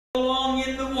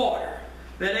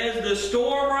that as the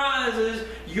storm rises,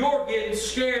 you're getting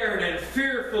scared and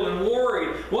fearful and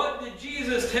worried. What did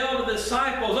Jesus tell the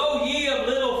disciples? Oh, ye of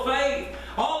little faith.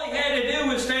 All He had to do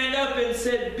was stand up and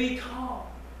said, be calm.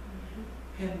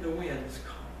 And the winds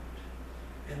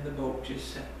calmed. And the boat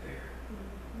just sat there.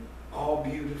 All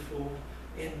beautiful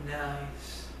and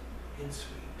nice and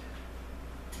sweet.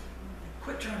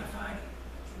 Quit trying to fight it.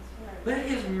 Let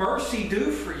His mercy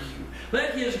do for you.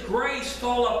 Let His grace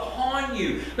fall upon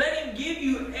you. Let Him give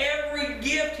you every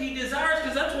gift He desires,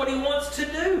 because that's what He wants to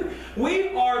do. We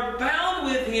are bound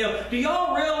with Him. Do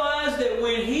y'all realize that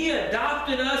when He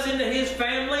adopted us into His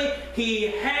family,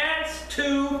 He has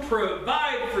to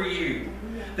provide for you?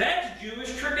 That's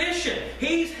Jewish tradition.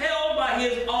 He's held by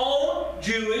His own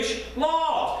Jewish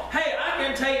laws. Hey, I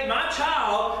can take my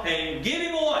child and give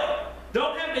him away.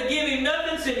 Don't have to give him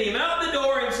nothing, send him out the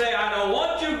door and say, I don't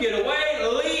want you, get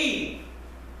away, leave.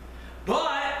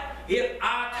 But if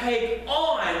I take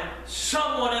on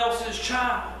someone else's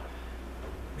child,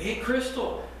 me and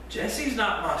Crystal, Jesse's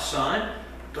not my son,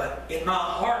 but in my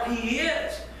heart he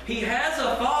is. He has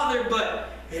a father,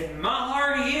 but in my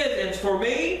heart he is. And for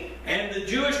me and the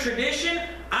Jewish tradition,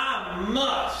 I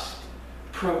must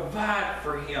provide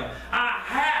for him. I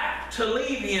have to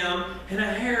leave him an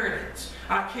inheritance.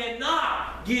 I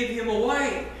cannot give him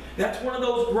away. That's one of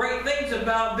those great things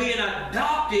about being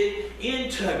adopted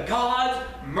into God's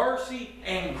mercy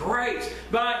and grace.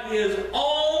 By His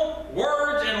own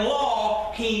words and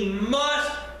law, He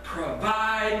must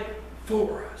provide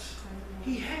for us.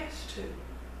 He has to.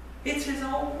 It's His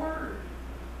own word.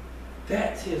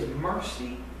 That's His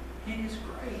mercy and His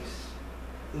grace.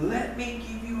 Let me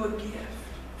give you a gift.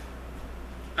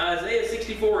 Isaiah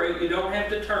 64:8, you don't have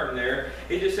to turn there.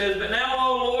 It just says, but now,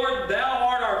 O Lord, Thou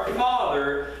art our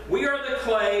Father. We are the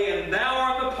clay, and Thou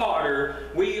art the potter.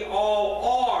 We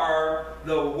all are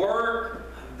the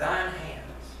work of Thine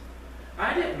hands.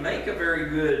 I didn't make a very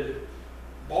good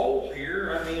bowl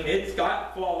here. I mean, it's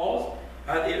got flaws.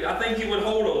 I think it would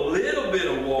hold a little bit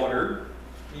of water,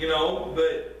 you know,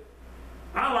 but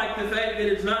I like the fact that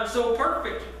it's not so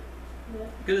perfect.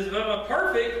 Because if I'm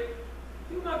perfect,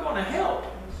 you're not going to help.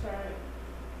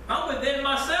 I'm within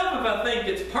myself if I think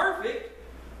it's perfect.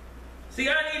 See,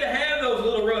 I need to have those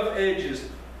little rough edges.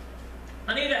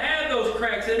 I need to have those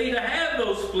cracks. I need to have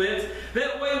those splits.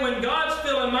 That way when God's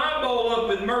filling my bowl up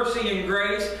with mercy and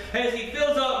grace, as He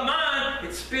fills up mine,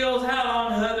 it spills out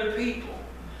onto other people.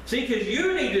 See, because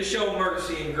you need to show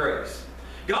mercy and grace.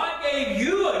 God gave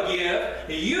you a gift,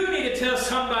 and you need to tell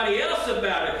somebody else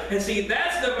about it. And see,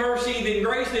 that's the mercy and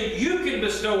grace that you can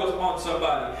bestow upon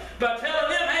somebody. By telling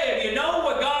them, hey, have you known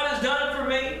what God has done for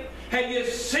me? Have you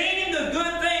seen the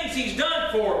good things He's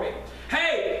done for me?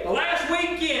 Hey, last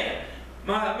weekend,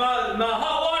 my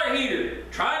hot water heater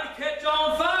tried to catch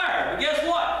on fire. But guess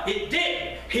what? It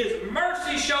didn't. His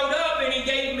mercy showed up, and He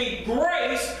gave me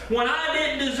grace when I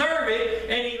didn't deserve it,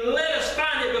 and He let us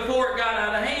find it before it got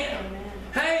out of hand.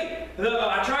 Hey,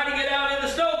 I tried to get out in the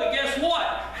snow, but guess what?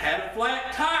 I had a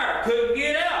flat tire, couldn't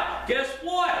get out. Guess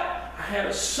what? I had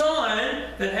a son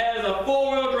that has a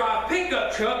four-wheel drive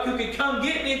pickup truck who could come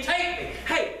get me and take me.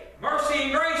 Hey, mercy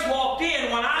and grace walked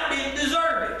in when I didn't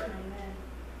deserve it. Amen.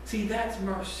 See, that's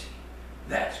mercy.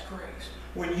 That's grace.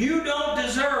 When you don't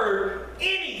deserve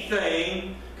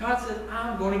anything, God says,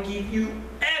 I'm going to give you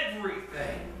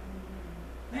everything.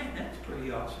 Man, that's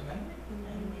pretty awesome, ain't it?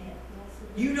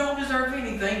 You don't deserve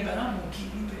anything, but I'm going to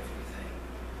give you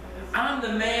everything. I'm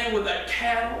the man with a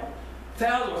cattle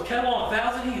on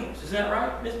 1,000 hills. Is that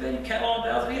right, Miss Betty? Cattle on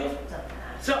 1,000 hills?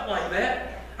 Something like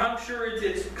that. I'm sure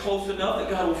it's close enough that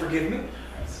God will forgive me.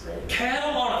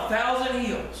 Cattle on 1,000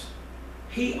 hills.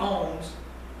 He owns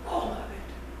all of it.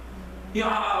 You know,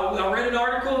 I read an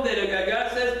article that a guy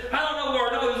says, I don't know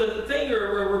where, it was a thing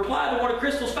or a reply to one of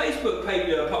Crystal's Facebook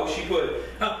page post she put.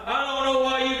 I don't know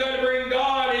why you got to bring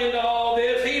God into all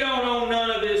this. He don't own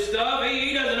none of this stuff.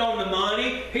 He doesn't own the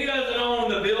money. He doesn't own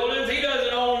the buildings. He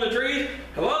doesn't own the trees.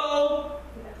 Hello?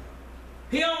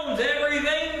 He owns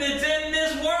everything that's in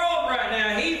this world right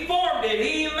now. He formed it.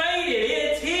 He made it.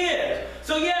 It's His.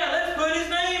 So yeah, let's put His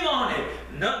name on it.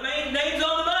 Name's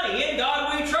on the money. In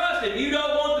God we trust. If you don't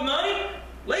want the money,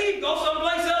 leave. Go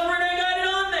someplace else where they got it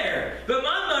on there. But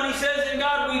my money says in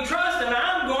God we trust, and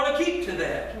I'm going to keep to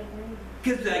that.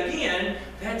 Because again,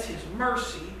 that's His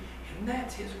mercy and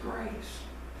that's His grace.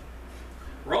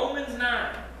 Romans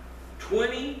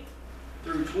 9:20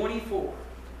 through 24.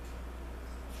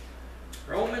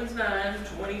 Romans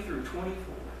 9:20 through 24.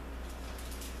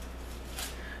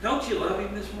 Don't you love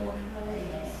Him this morning?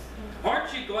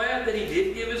 Aren't you glad that He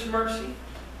did give us mercy?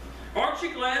 Aren't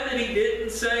you glad that He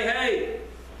didn't say, hey,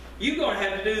 you're going to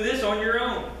have to do this on your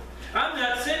own? I'm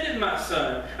not sending my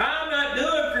son. I'm not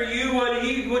doing for you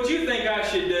what you think I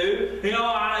should do.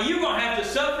 You're going to have to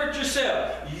suffer it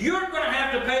yourself. You're going to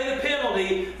have to pay the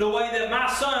penalty the way that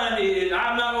my son is.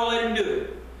 I'm not going to let him do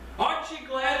it. Aren't you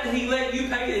glad that he let him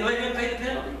pay the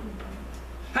penalty?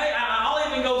 Hey,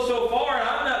 I'll even go so far, and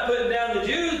I'm not putting down the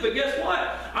Jews, but guess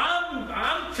what?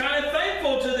 I'm kind of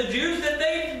thankful to the Jews that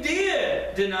they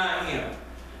did deny him.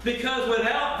 Because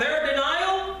without their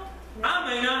denial,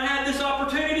 I may not have this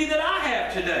opportunity that I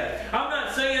have today. I'm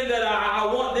not saying that I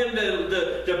want them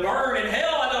to burn in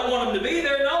hell. I don't want them to be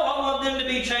there. No, I want them to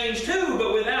be changed too.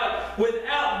 But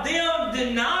without them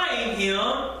denying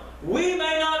him, we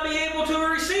may not be able to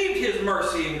have received his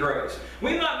mercy and grace.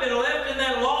 We might have been left in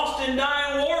that lost and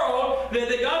dying world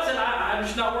that God said, I'm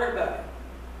just not worried about it.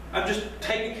 I'm just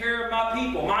taking care of my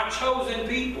people, my chosen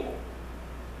people.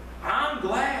 I'm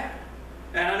glad.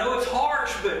 And I know it's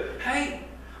harsh, but hey,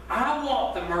 I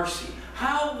want the mercy.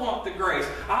 I want the grace.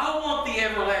 I want the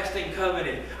everlasting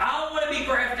covenant. I want to be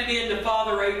grafted into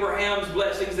Father Abraham's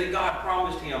blessings that God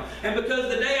promised him. And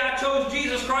because the day I chose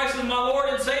Jesus Christ as my Lord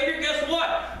and Savior, guess what?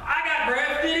 I got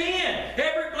grafted in.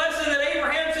 Every blessing that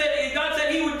Abraham said, God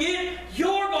said he would get,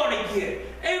 you're going to get.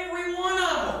 Every one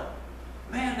of them.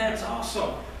 Man, that's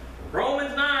awesome.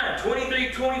 Romans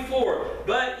 9:23-24.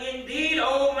 But indeed,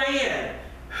 O man,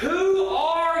 who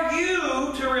are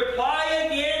you to reply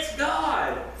against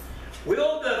God?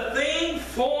 Will the thing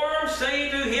formed say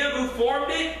to him who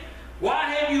formed it,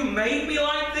 why have you made me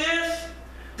like this?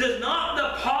 Does not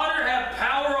the potter have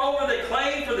power over the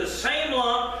clay for the same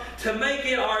lump to make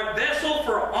it our vessel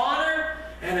for honor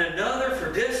and another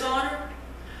for dishonor?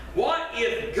 What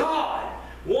if God,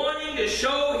 wanting to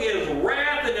show his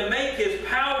wrath and to make his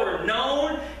power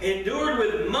known, endured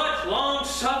with much long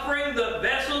suffering the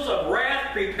vessels of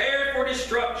wrath prepared for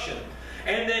destruction,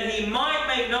 and that he might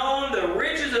make known the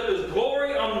riches of his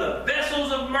glory on the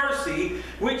vessels of mercy,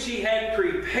 which he had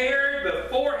prepared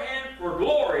beforehand for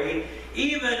glory,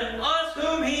 even us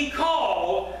whom he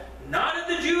called, not of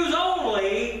the Jews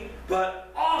only,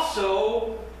 but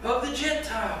also of the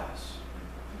Gentiles.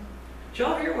 Did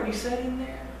y'all hear what he said in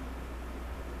there?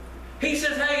 He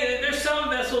says, hey, there's some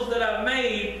vessels that I've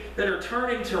made that are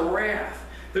turning to wrath.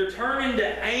 They're turning to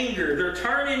anger. They're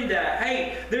turning to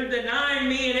hate. They're denying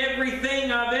me in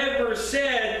everything I've ever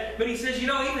said. But he says,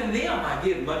 even them I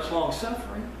give much long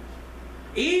suffering.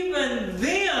 Even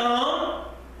them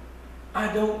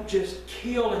I don't just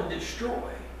kill and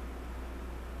destroy.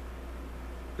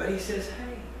 But he says,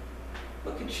 hey,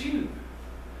 look at you.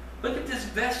 Look at this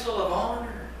vessel of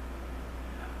honor.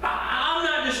 I'm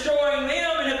not destroying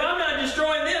them, and if I'm not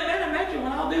destroying them, man, imagine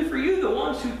what I'll do for you, the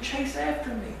ones who chase after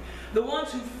me, the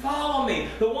ones who follow me,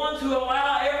 the ones who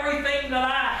allow everything that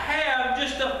I have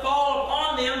just to fall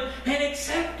upon them and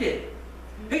accept it.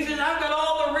 He says, I've got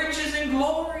all the riches and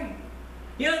glory.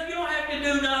 You don't have to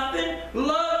do nothing.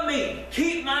 Love me.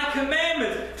 Keep my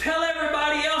commandments. Tell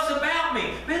everybody else about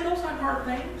me. Man, those aren't hard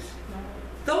things.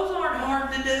 Those aren't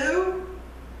hard to do.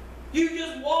 You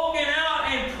just walking out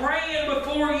and praying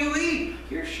before you eat.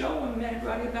 You're showing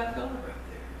everybody about God right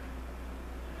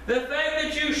there. The fact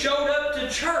that you showed up to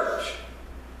church,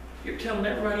 you're telling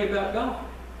everybody about God.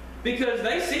 Because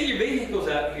they see your vehicles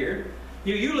out here.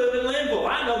 You live in Linville.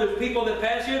 I know there's people that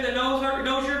pass here that knows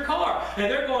your car.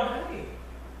 And they're going, hey,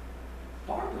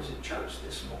 Barbara's at church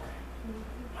this morning.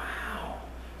 Wow.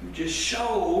 You just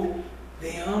showed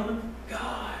them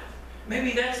God.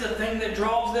 Maybe that's the thing that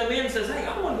draws them in and says, hey,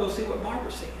 I want to go see what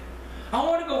Barbara's seeing. I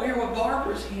want to go hear what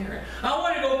Barbara's hearing. I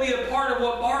want to go be a part of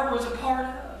what Barbara's a part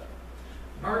of.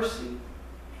 Mercy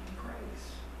and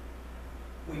grace.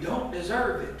 We don't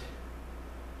deserve it.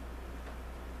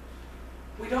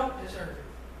 We don't deserve it.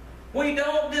 We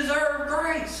don't deserve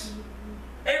grace.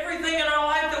 Everything in our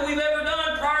life that we've ever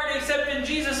done prior to accepting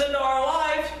Jesus into our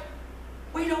lives,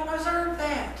 we don't deserve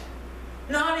that.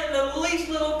 Not in the least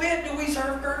little bit do we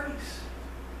serve grace.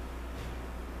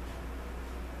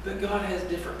 But God has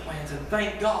different plans, and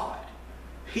thank God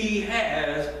He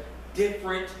has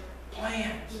different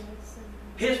plans.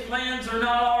 His plans are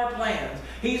not our plans.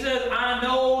 He says, I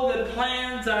know the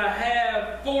plans I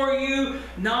have for you,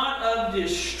 not of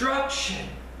destruction,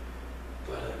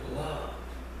 but of love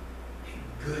and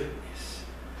goodness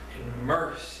and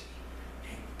mercy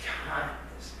and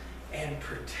kindness and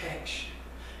protection.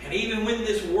 And even when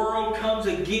this world comes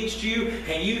against you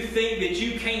and you think that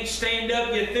you can't stand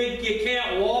up, you think you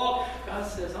can't walk, God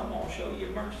says, I'm going to show you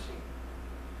mercy.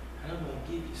 And I'm going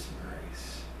to give you some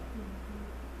grace.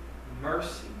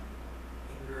 Mercy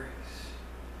and grace.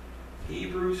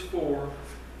 Hebrews 4:16.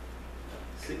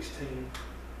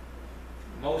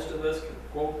 Most of us can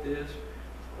quote this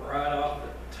right off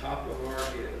the top of our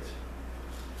heads.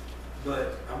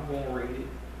 but I'm going to read it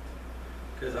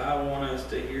because I want us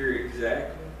to hear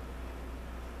exactly.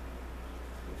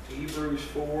 Hebrews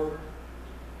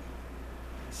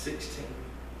 4:16.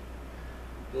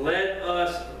 Let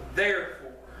us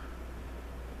therefore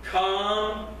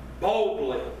come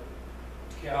boldly.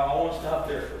 Yeah, I want to stop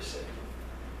there for a second.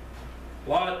 A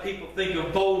lot of people think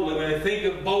of boldly. When they think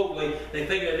of boldly, they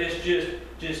think of this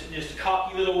just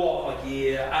cocky little walk. Like,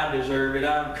 yeah, I deserve it.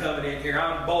 I'm coming in here.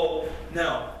 I'm bold.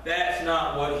 No, that's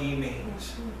not what he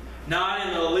means. Not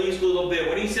in the least little bit.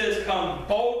 When he says come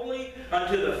boldly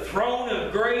unto the throne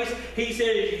of grace, he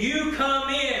says you come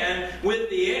in with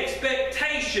the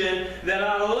expectation that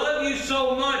I love you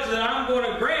so much that I'm going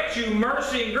to grant you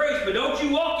mercy and grace. But don't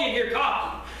you walk in here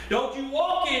cocky. Don't you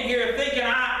walk in here thinking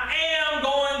I am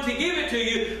going to give it to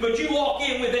you, but you walk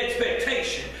in with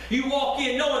expectation. You walk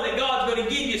in knowing that God's going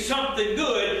to give you something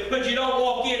good, but you don't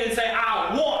walk in and say,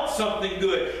 I want something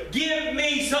good. Give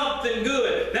me something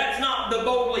good. That's not the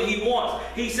boldly he wants.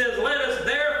 He says, let us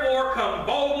therefore come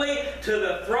boldly to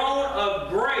the throne of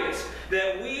grace,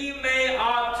 that we may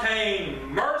obtain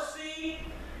mercy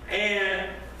and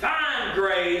find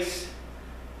grace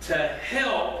to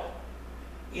help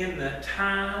in the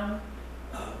time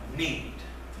of need.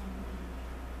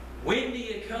 When do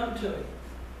you come to Him?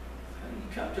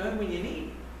 You come to Him when you need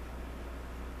Him.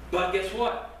 But guess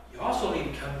what? You also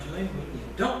need to come to Him when you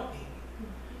don't need Him.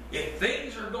 If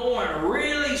things are going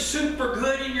really super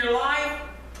good in your life,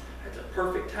 that's a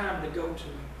perfect time to go to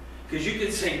Him. Because you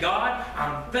can say, God,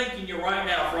 I'm thanking you right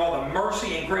now for all the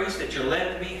mercy and grace that you're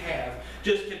letting me have.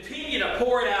 Just continue to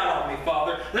pour it out on me,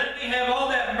 Father. Let me have all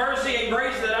that mercy and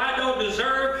grace that I don't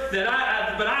deserve, but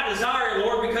I desire it,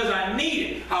 Lord, because I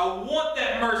need it. I want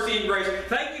that mercy and grace.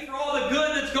 Thank you for all the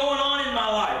good that's going on in my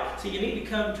life. See, you need to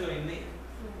come to Him then.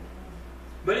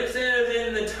 But it says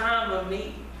in the time of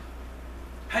need.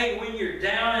 Hey, when you're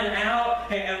down and out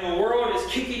and the world is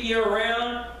kicking you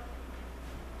around,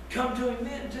 come to Him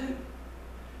then too.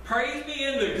 Praise me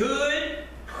in the good.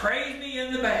 Praise me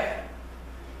in the bad.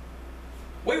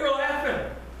 We were laughing.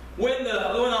 When the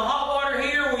hot water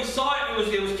heater, we saw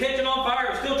it, it was catching on fire.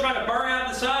 It was still trying to burn out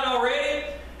the side already.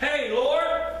 Hey, Lord,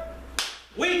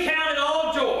 we count it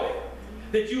all joy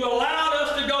that you allowed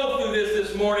us to go through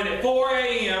this morning at 4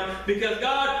 a.m. because,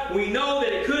 God, we know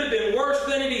that it could have been worse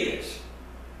than it is.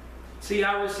 See,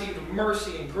 I received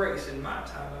mercy and grace in my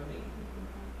time of need.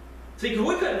 See, because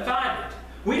we couldn't find it.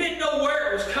 We didn't know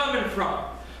where it was coming from.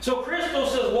 So Crystal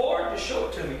says, Lord, just show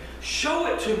it to me. Show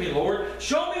it to me, Lord.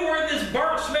 Show me where this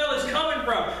burnt smell is coming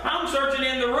from. I'm searching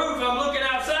in the roof. I'm looking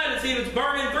outside to see if it's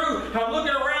burning through. I'm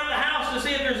looking around the house to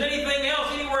see if there's anything else,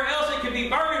 anywhere else it could be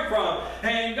burning from.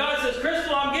 And God says,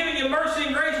 Crystal, I'm giving you mercy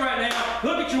and grace right now.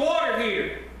 Look at your water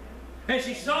here. And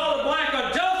she saw the black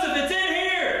one. Joseph, it's in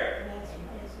here.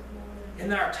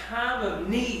 In our time of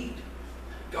need,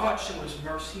 God showed us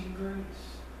mercy and grace.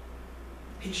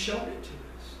 He showed it to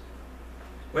us.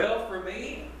 Well, for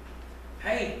me,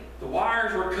 hey, the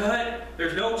wires were cut.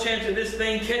 There's no chance of this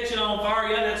thing catching on fire.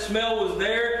 Yeah, that smell was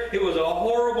there. It was a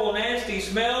horrible, nasty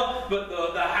smell, but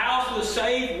the house was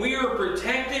safe. We were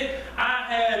protected. I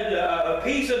had a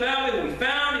peace about it. We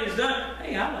found it. It's done.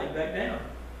 Hey, I laid back down.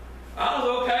 I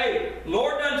was okay.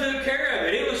 Lord done took care of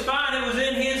it. It was fine. It was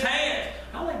in His hands.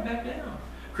 I laid back down.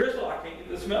 Crystal, I can't get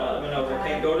the smell out of my nose. I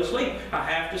can't go to sleep. I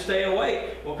have to stay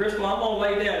awake. Well, Crystal, I'm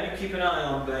going to lay down. You keep an eye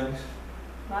on things.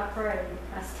 I prayed.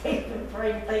 I stayed and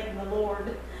prayed, thanking the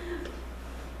Lord.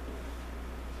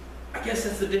 I guess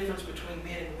that's the difference between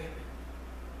men and women.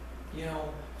 You know,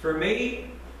 for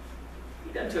me,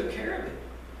 He done took care of it.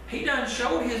 He done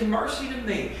showed His mercy to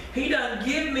me. He done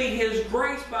give me His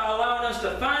grace by allowing us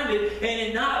to find it and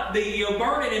it not be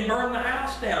burning and burn the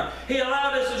house down. He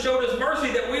allowed us to show us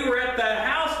mercy that we were at that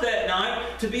house that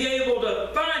night to be able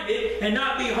to find it and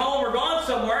not be home or gone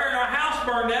somewhere and our house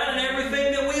burned down and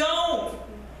everything that we own.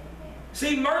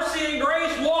 See, mercy and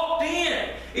grace walked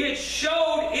in. It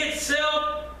showed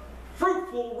itself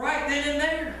fruitful right then and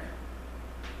there.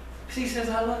 He says,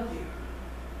 I love you.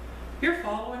 You're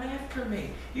following after me.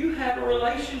 You have a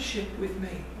relationship with me.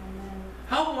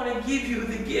 I want to give you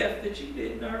the gift that you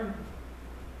didn't earn.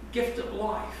 Gift of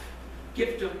life.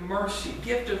 Gift of mercy.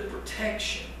 Gift of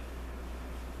protection.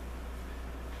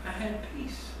 I had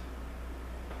peace.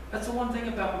 That's the one thing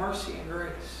about mercy and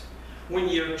grace. When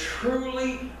you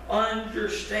truly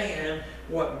understand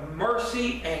what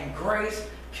mercy and grace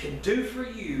can do for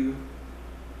you,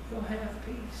 you'll have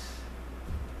peace.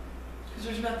 Because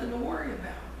there's nothing to worry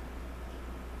about.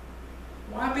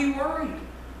 Why be worried?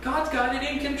 God's got it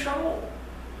in control.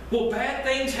 Will bad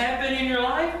things happen in your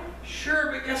life?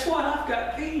 Sure, but guess what? I've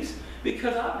got peace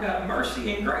because I've got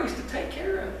mercy and grace to take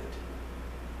care of it.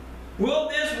 Will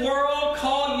this world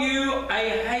call you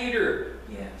a hater?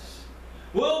 Yes.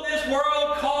 Will this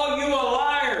world call you a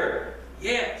liar?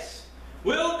 Yes.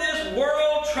 Will this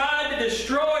world try to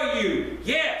destroy you?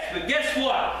 Yes. But guess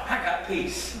what? I got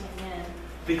peace. Amen.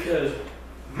 Because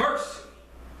mercy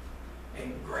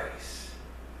and grace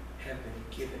have been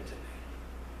given to me.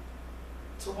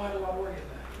 So why do I worry about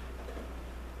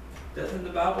it? Doesn't the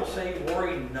Bible say,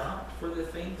 worry not for the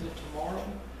things of tomorrow?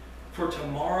 For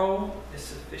tomorrow is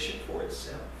sufficient for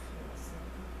itself.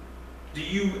 Do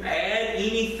you add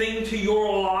anything to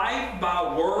your life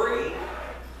by worry?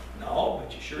 No,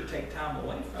 but you sure take time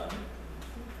away from it.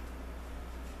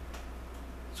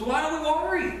 So why do we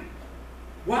worry?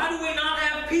 Why do we not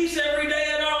have peace every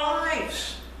day in our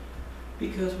lives?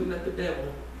 Because we let the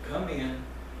devil come in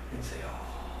and say,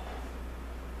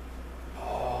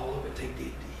 oh, look what they did to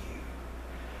you.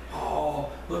 Oh,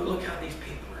 look how these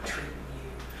people are treating you.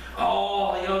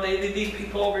 Oh, you know, these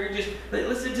people over here, just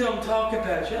listen to them talk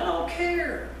about you. I don't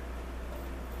care.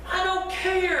 I don't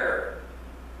care.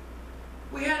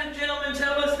 We had a gentleman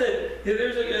tell us that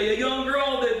there's a young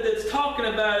girl that's talking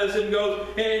about us and goes,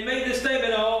 and made this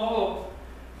statement, oh,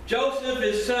 Joseph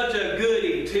is such a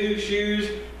goody two-shoes.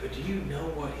 But do you know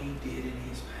what he did in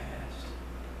his past?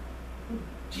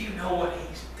 Do you know what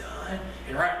he's done?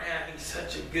 And right now he's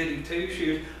such a goody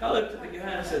two-shoes. I looked at the guy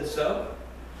and said, so?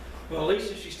 Well, at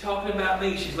least if she's talking about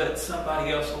me, she's letting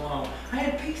somebody else alone. I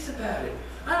had peace about it.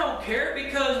 I don't care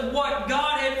because what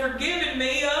God had forgiven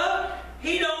me of,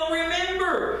 He don't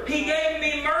remember. He gave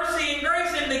me mercy and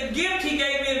grace, and the gift He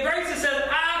gave me of grace, it says,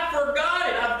 I forgot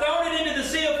it. I've thrown it into the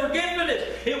sea of forgiveness.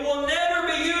 It will never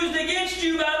be used against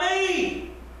you by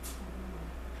me.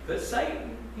 But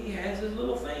Satan, he has his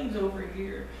little things over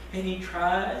here, and he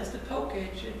tries to poke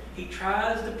at you. He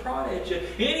tries to prod at you.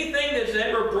 Anything that's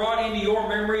ever brought into your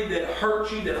memory that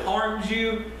hurts you, that harms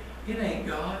you, it ain't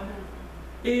God.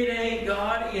 It ain't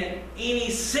God in any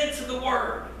sense of the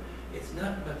word. It's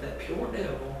nothing but that pure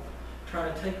devil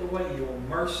trying to take away your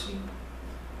mercy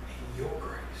and your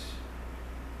grace.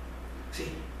 See,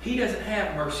 he doesn't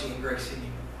have mercy and grace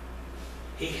anymore.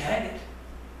 He had it,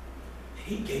 and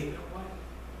he gave it away.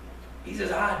 He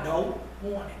says, I don't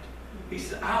want it. He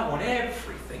says, I want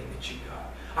everything that you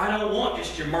got. I don't want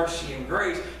just your mercy and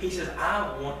grace. He says,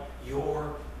 I want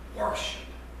your worship.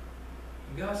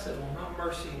 And God said, well, my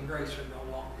mercy and grace are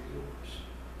no longer yours.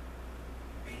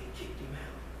 And He kicked him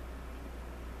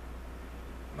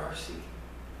out. Mercy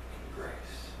and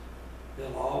grace.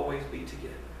 They'll always be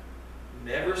together.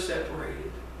 Never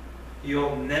separated.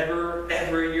 You'll never,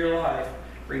 ever in your life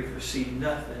receive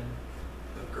nothing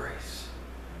but grace.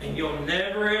 And you'll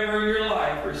never, ever in your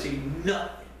life receive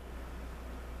nothing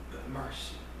but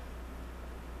mercy.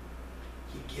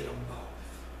 You get them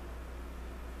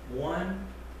both. One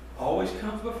always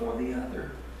comes before the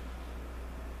other.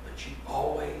 But you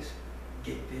always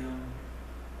get them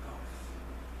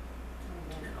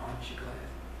both. And aren't you glad?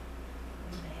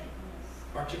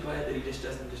 Aren't you glad that He just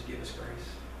doesn't just give us grace?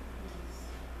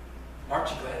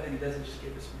 Aren't you glad that He doesn't just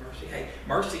give us mercy? Hey,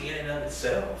 mercy in and of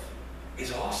itself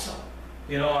is awesome.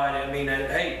 You know, I mean,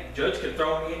 hey, judge could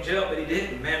throw me in jail, but he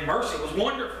didn't. Man, mercy was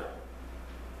wonderful.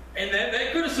 And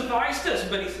that could have sufficed us.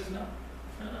 But He says, no.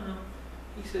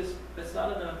 He says, that's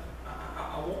not enough.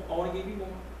 I want to give you more.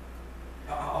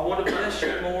 I want to bless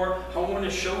you more. I want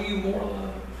to show you more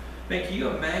love. Man, can you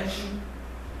imagine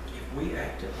if we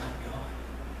acted like God?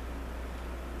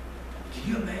 Can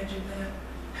you imagine that?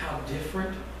 How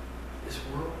different this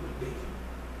world would be.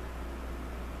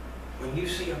 When you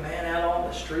see a man out on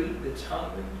the street that's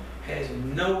hungry, has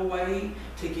no way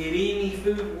to get any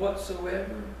food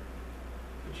whatsoever,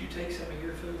 but you take some of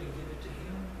your food and give it to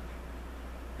him,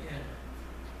 man,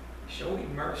 show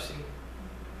him mercy.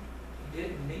 He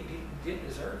didn't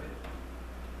deserve it.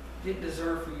 He didn't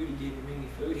deserve for you to give him any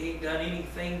food. He ain't done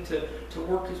anything to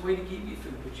work his way to give you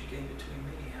food, but you gave it to him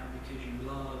anyhow because you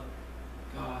love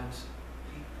God's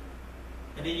people.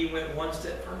 And then you went one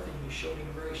step further and you showed him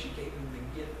grace. You gave him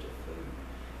the gift of food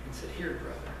and said, here,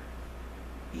 brother,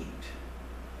 eat.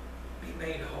 Be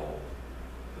made whole.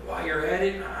 But while you're at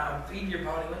it, I'm feeding your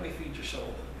body. Let me feed your soul a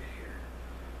little bit here.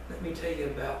 Let me tell you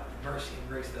about the mercy and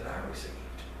grace that I received,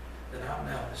 that I'm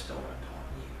now bestowing upon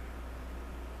you.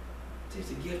 See,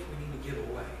 it's a gift we need to give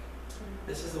away.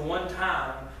 This is the one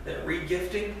time that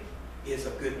re-gifting is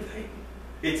a good thing.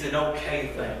 It's an okay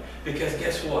thing. Because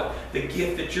guess what? The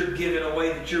gift that you're giving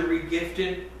away, that you're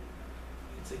re-gifting,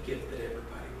 it's a gift that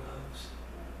everybody loves.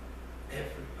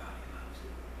 Everybody loves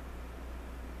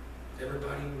it.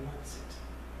 Everybody wants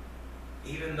it.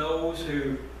 Even those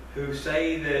who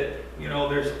say that, you know,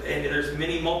 there's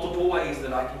many multiple ways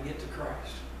that I can get to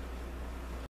Christ.